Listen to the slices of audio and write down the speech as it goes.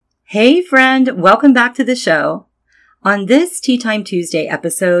Hey friend, welcome back to the show. On this Tea Time Tuesday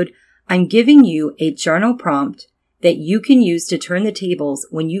episode, I'm giving you a journal prompt that you can use to turn the tables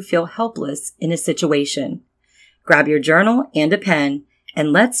when you feel helpless in a situation. Grab your journal and a pen,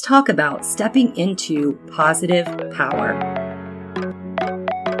 and let's talk about stepping into positive power.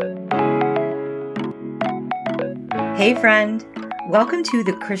 Hey friend, welcome to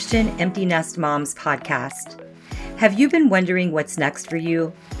the Christian Empty Nest Moms podcast. Have you been wondering what's next for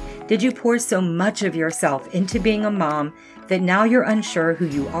you? Did you pour so much of yourself into being a mom that now you're unsure who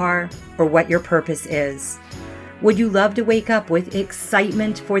you are or what your purpose is? Would you love to wake up with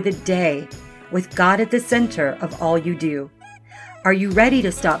excitement for the day, with God at the center of all you do? Are you ready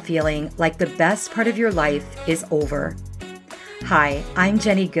to stop feeling like the best part of your life is over? Hi, I'm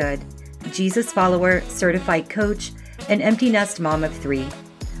Jenny Good, Jesus follower, certified coach, and empty nest mom of 3.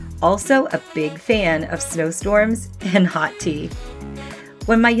 Also a big fan of snowstorms and hot tea.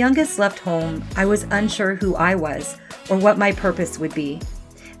 When my youngest left home, I was unsure who I was or what my purpose would be.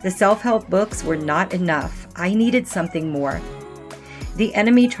 The self-help books were not enough. I needed something more. The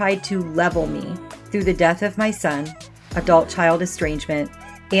enemy tried to level me through the death of my son, adult-child estrangement,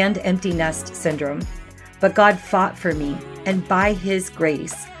 and empty nest syndrome. But God fought for me, and by His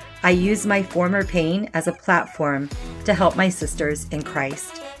grace, I used my former pain as a platform to help my sisters in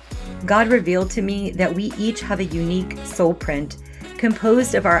Christ. God revealed to me that we each have a unique soul print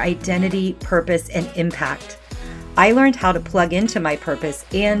composed of our identity, purpose, and impact. I learned how to plug into my purpose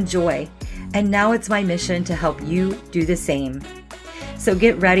and joy, and now it's my mission to help you do the same. So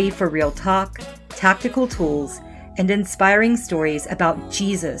get ready for real talk, tactical tools, and inspiring stories about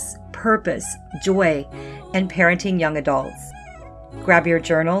Jesus, purpose, joy, and parenting young adults. Grab your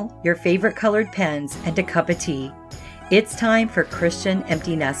journal, your favorite colored pens, and a cup of tea. It's time for Christian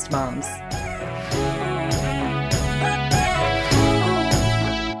Empty Nest Moms.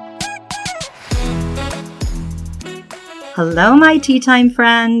 Hello, my tea time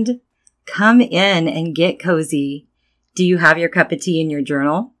friend. Come in and get cozy. Do you have your cup of tea and your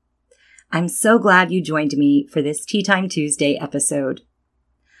journal? I'm so glad you joined me for this Tea Time Tuesday episode.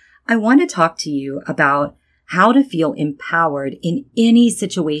 I want to talk to you about how to feel empowered in any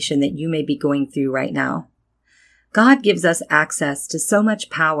situation that you may be going through right now. God gives us access to so much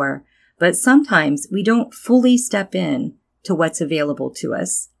power, but sometimes we don't fully step in to what's available to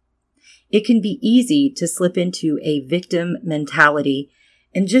us. It can be easy to slip into a victim mentality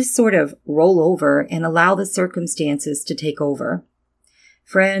and just sort of roll over and allow the circumstances to take over.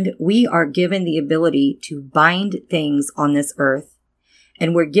 Friend, we are given the ability to bind things on this earth,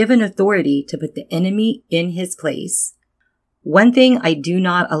 and we're given authority to put the enemy in his place. One thing I do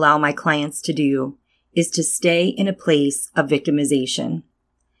not allow my clients to do is to stay in a place of victimization.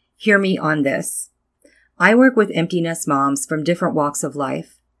 Hear me on this. I work with empty nest moms from different walks of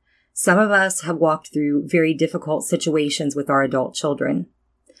life. Some of us have walked through very difficult situations with our adult children.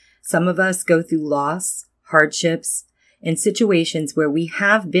 Some of us go through loss, hardships, and situations where we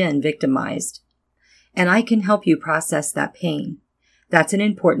have been victimized. And I can help you process that pain. That's an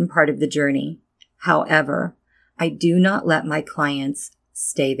important part of the journey. However, I do not let my clients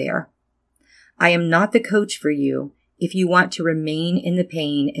stay there. I am not the coach for you if you want to remain in the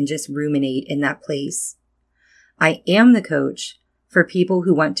pain and just ruminate in that place. I am the coach for people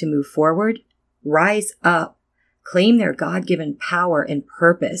who want to move forward, rise up, claim their God-given power and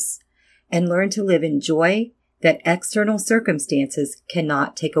purpose, and learn to live in joy that external circumstances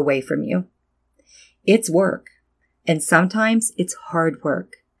cannot take away from you. It's work, and sometimes it's hard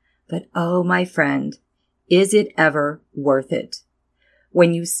work, but oh, my friend, is it ever worth it?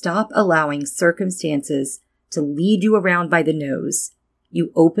 When you stop allowing circumstances to lead you around by the nose,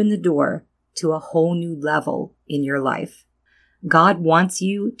 you open the door to a whole new level in your life. God wants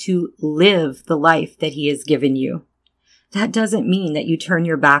you to live the life that He has given you. That doesn't mean that you turn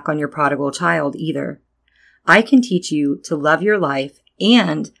your back on your prodigal child either. I can teach you to love your life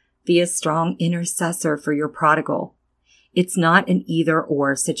and be a strong intercessor for your prodigal. It's not an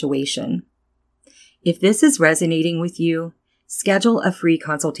either-or situation. If this is resonating with you, schedule a free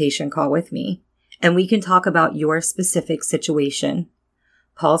consultation call with me, and we can talk about your specific situation.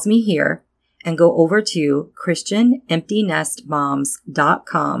 Pause me here and go over to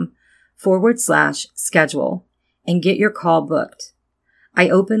christianemptynestmoms.com/schedule and get your call booked. I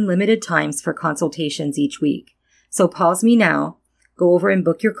open limited times for consultations each week, so pause me now, go over and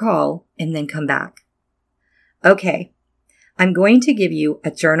book your call, and then come back. Okay, I'm going to give you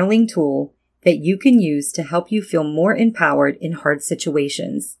a journaling tool that you can use to help you feel more empowered in hard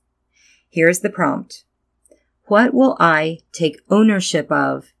situations. Here's the prompt. What will I take ownership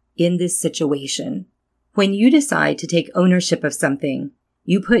of in this situation? When you decide to take ownership of something,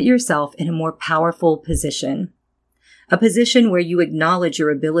 you put yourself in a more powerful position, a position where you acknowledge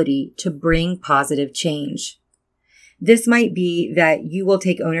your ability to bring positive change. This might be that you will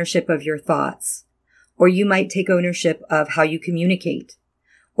take ownership of your thoughts, or you might take ownership of how you communicate,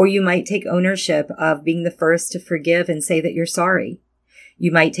 or you might take ownership of being the first to forgive and say that you're sorry.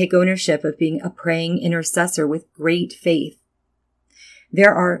 You might take ownership of being a praying intercessor with great faith.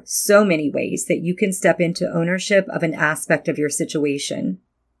 There are so many ways that you can step into ownership of an aspect of your situation.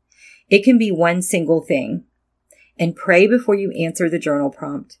 It can be one single thing. And pray before you answer the journal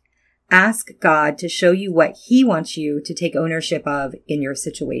prompt. Ask God to show you what He wants you to take ownership of in your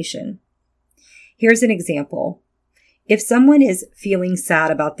situation. Here's an example. If someone is feeling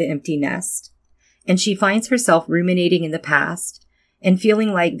sad about the empty nest, and she finds herself ruminating in the past and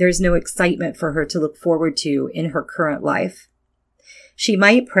feeling like there's no excitement for her to look forward to in her current life, she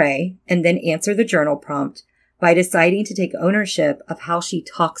might pray and then answer the journal prompt by deciding to take ownership of how she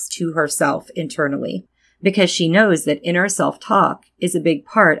talks to herself internally, because she knows that inner self-talk is a big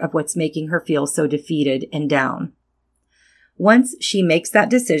part of what's making her feel so defeated and down. Once she makes that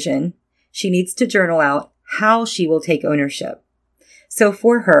decision, she needs to journal out how she will take ownership. So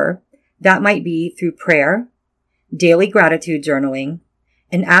for her, that might be through prayer, daily gratitude journaling,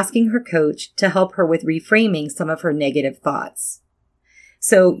 and asking her coach to help her with reframing some of her negative thoughts.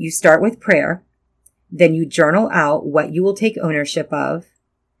 So you start with prayer, then you journal out what you will take ownership of,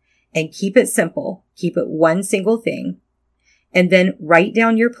 and keep it simple. Keep it one single thing, and then write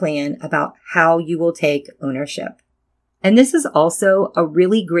down your plan about how you will take ownership. And this is also a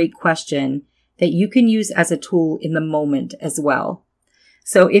really great question that you can use as a tool in the moment as well.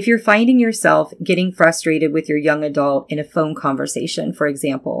 So if you're finding yourself getting frustrated with your young adult in a phone conversation, for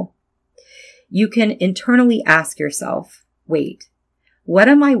example, you can internally ask yourself, wait, what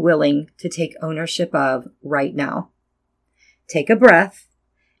am I willing to take ownership of right now? Take a breath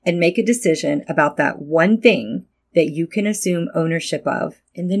and make a decision about that one thing that you can assume ownership of,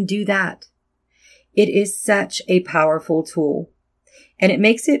 and then do that. It is such a powerful tool, and it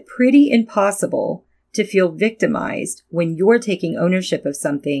makes it pretty impossible to feel victimized when you're taking ownership of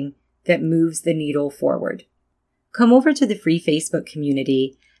something that moves the needle forward. Come over to the free Facebook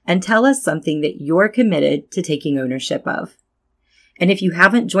community and tell us something that you're committed to taking ownership of. And if you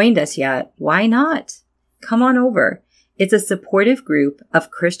haven't joined us yet, why not? Come on over. It's a supportive group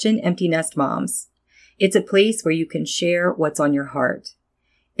of Christian empty nest moms. It's a place where you can share what's on your heart.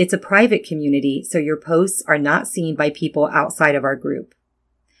 It's a private community, so your posts are not seen by people outside of our group.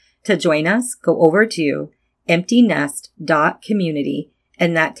 To join us, go over to emptynest.community,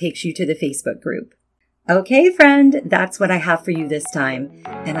 and that takes you to the Facebook group. Okay, friend, that's what I have for you this time,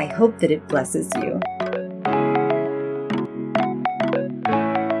 and I hope that it blesses you.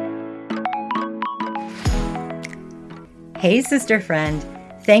 Hey, sister friend.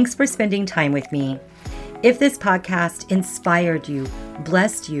 Thanks for spending time with me. If this podcast inspired you,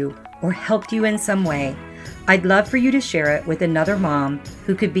 blessed you, or helped you in some way, I'd love for you to share it with another mom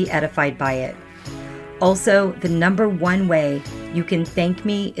who could be edified by it. Also, the number one way you can thank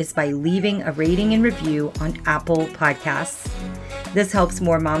me is by leaving a rating and review on Apple Podcasts. This helps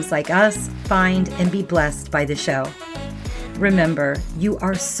more moms like us find and be blessed by the show. Remember, you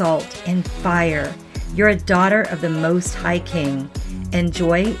are salt and fire. You're a daughter of the Most High King, and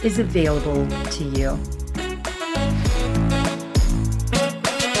joy is available to you.